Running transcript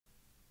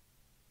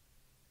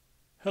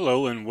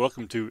Hello and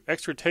welcome to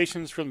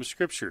Exhortations from the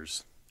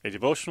Scriptures, a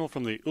devotional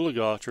from the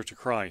Ulaga Church of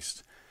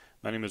Christ.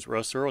 My name is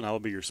Russ Earl and I will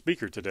be your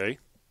speaker today.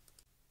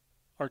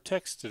 Our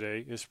text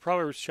today is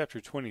Proverbs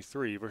chapter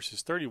 23,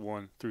 verses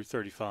 31 through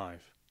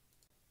 35.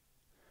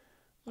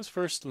 Let's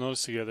first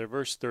notice together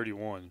verse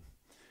 31.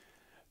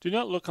 Do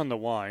not look on the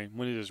wine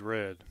when it is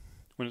red,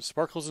 when it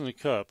sparkles in the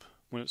cup,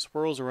 when it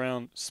swirls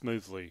around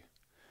smoothly.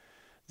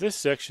 This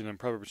section in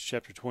Proverbs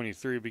chapter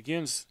 23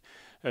 begins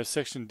a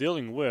section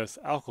dealing with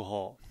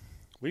alcohol.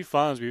 We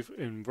find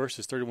in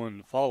verses 31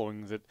 and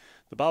following that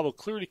the Bible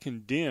clearly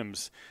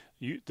condemns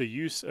the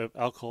use of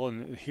alcohol,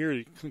 and here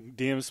it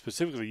condemns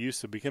specifically the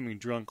use of becoming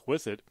drunk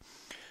with it.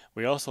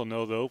 We also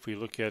know, though, if we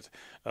look at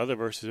other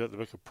verses of the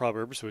book of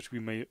Proverbs, which we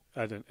may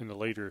add in a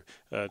later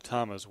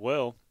time as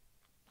well,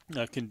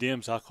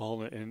 condemns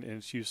alcohol and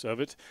its use of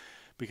it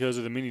because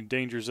of the many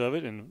dangers of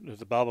it, and if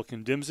the Bible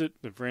condemns it,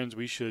 then friends,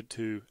 we should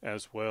too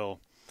as well.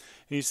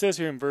 And he says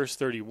here in verse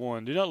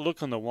 31, do not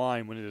look on the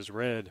wine when it is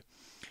red.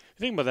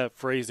 Think about that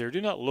phrase there.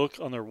 Do not look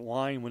on the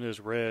wine when it is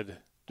red.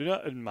 Do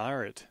not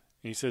admire it.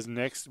 And he says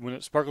next, when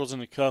it sparkles in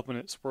the cup, when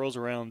it swirls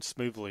around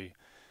smoothly.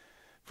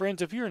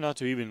 Friends, if you are not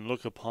to even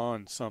look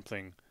upon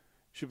something,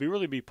 should we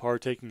really be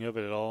partaking of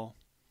it at all?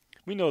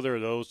 We know there are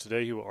those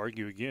today who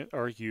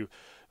argue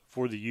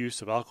for the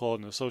use of alcohol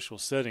in a social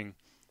setting.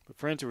 But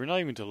friends, if we're not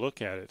even to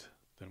look at it,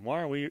 then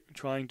why are we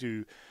trying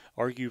to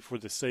argue for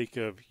the sake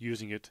of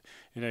using it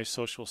in a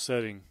social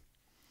setting?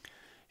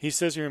 He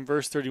says here in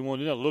verse 31,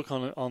 do not look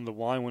on the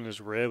wine when it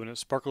is red, when it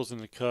sparkles in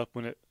the cup,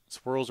 when it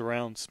swirls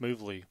around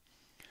smoothly.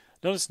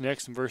 Notice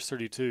next in verse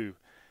 32,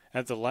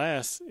 at the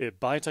last it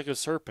bites like a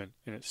serpent,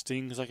 and it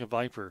stings like a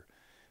viper.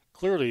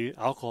 Clearly,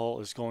 alcohol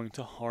is going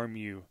to harm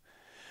you.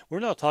 We're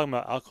not talking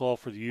about alcohol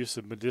for the use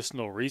of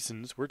medicinal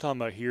reasons. We're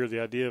talking about here the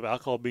idea of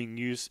alcohol being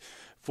used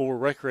for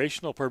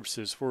recreational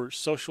purposes, for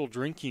social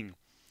drinking.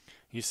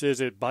 He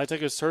says it bites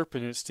like a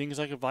serpent, and it stings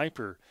like a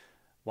viper.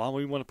 Why would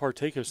we want to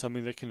partake of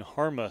something that can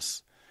harm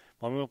us?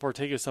 Why would we want to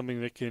partake of something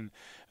that can,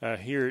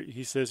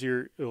 he says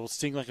here, it will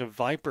sting like a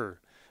viper.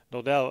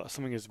 No doubt,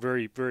 something that's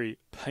very, very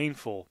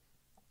painful.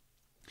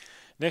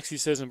 Next, he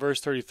says in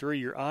verse 33,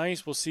 your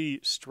eyes will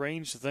see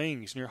strange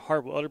things, and your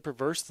heart will utter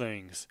perverse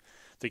things.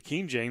 The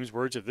King James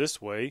words it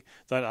this way,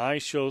 thine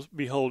eyes shall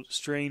behold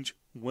strange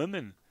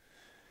women.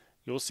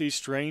 You'll see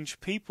strange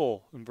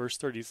people in verse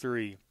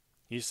 33.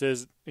 He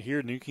says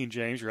here, New King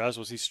James, your eyes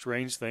will see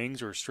strange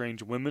things or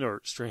strange women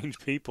or strange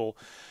people,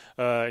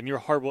 and your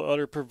heart will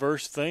utter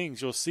perverse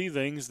things. You'll see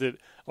things that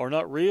are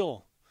not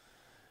real.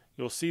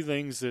 You'll see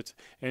things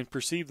and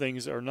perceive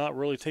things that are not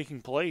really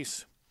taking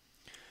place.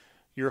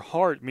 Your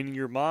heart, meaning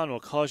your mind, will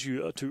cause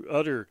you to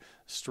utter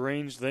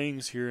strange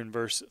things here in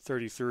verse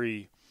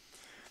 33.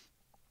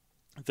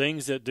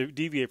 Things that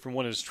deviate from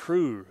what is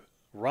true,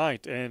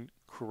 right, and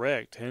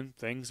correct, and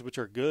things which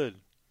are good.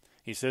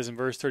 He says in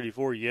verse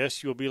 34,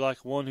 yes, you will be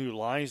like one who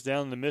lies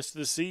down in the midst of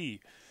the sea,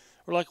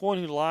 or like one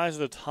who lies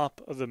at the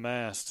top of the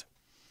mast.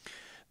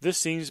 This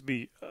seems to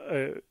be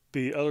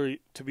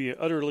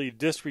utterly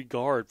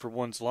disregard for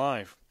one's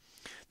life.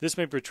 This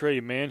may portray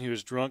a man who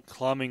is drunk,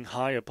 climbing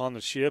high upon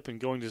the ship and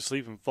going to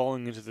sleep and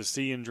falling into the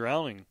sea and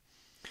drowning.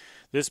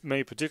 This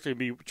may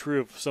particularly be true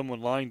of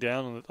someone lying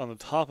down on the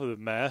top of the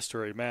mast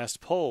or a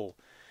mast pole.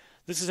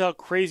 This is how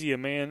crazy a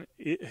man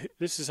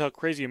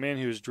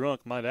who is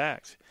drunk might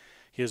act.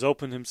 He has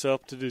opened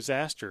himself to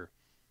disaster.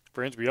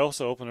 Friends, we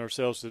also open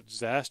ourselves to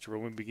disaster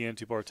when we begin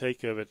to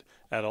partake of it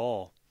at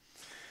all.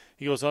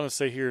 He goes on to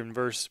say here in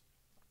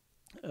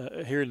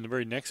the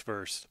very next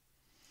verse,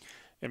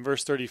 in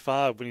verse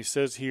 35, when he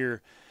says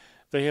here,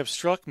 they have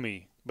struck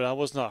me, but I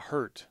was not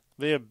hurt.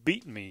 They have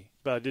beaten me,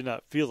 but I did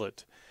not feel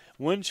it.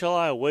 When shall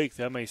I awake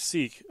that I may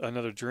seek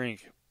another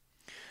drink?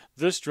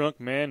 This drunk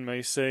man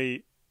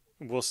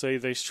will say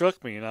they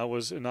struck me and I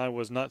was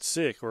not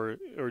sick, or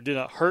did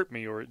not hurt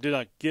me, or I did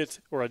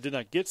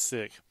not get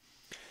sick.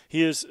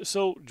 He is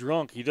so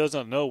drunk he does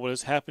not know what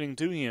is happening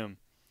to him.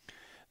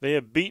 They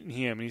have beaten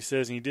him, and he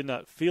says, and he did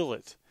not feel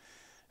it.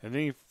 And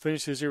then he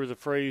finishes here with the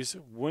phrase,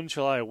 when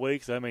shall I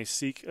awake that I may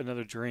seek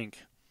another drink?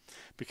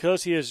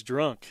 Because he is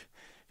drunk,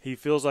 he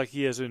feels like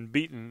he has been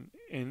beaten,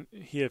 and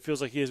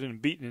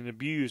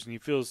abused, and he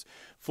feels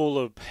full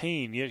of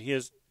pain, yet he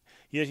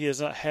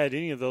has not had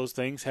any of those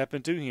things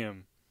happen to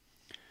him.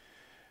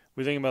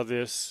 We think about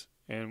this,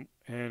 and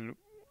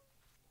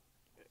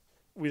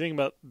we think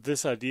about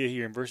this idea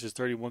here in verses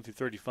 31 through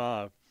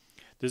 35.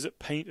 Does it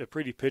paint a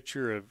pretty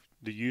picture of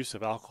the use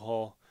of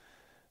alcohol?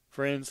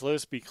 Friends, let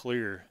us be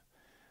clear.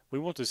 We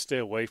want to stay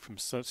away from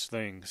such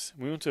things.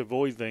 We want to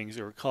avoid things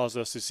that will cause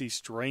us to see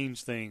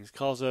strange things,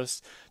 cause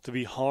us to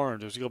be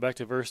harmed. As we go back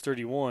to verse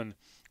 31,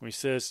 when he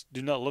says,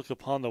 do not look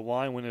upon the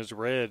wine when it is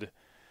red.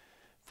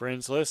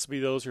 Friends, let us be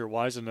those who are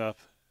wise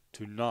enough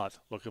to not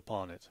look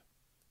upon it.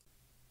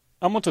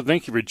 I want to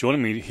thank you for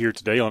joining me here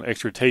today on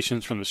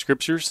Exhortations from the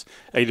Scriptures,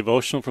 a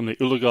devotional from the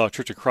Ulaga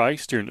Church of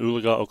Christ here in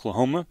Ulaga,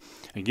 Oklahoma.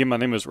 Again, my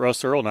name is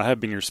Russ Earl, and I have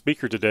been your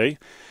speaker today.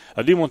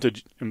 I do want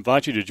to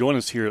invite you to join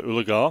us here at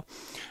Ulaga.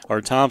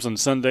 Our times on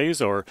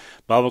Sundays are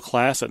Bible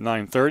class at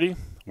 9:30,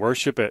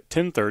 worship at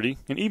 10:30,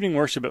 and evening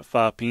worship at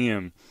 5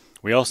 p.m.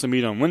 We also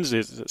meet on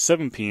Wednesdays at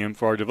 7 p.m.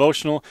 for our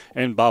devotional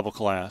and Bible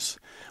class.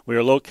 We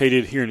are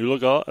located here in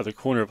Ulaga at the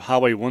corner of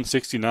Highway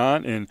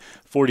 169 and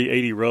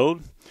 4080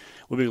 Road.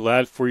 We'll be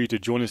glad for you to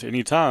join us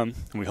anytime,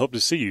 and we hope to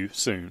see you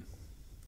soon.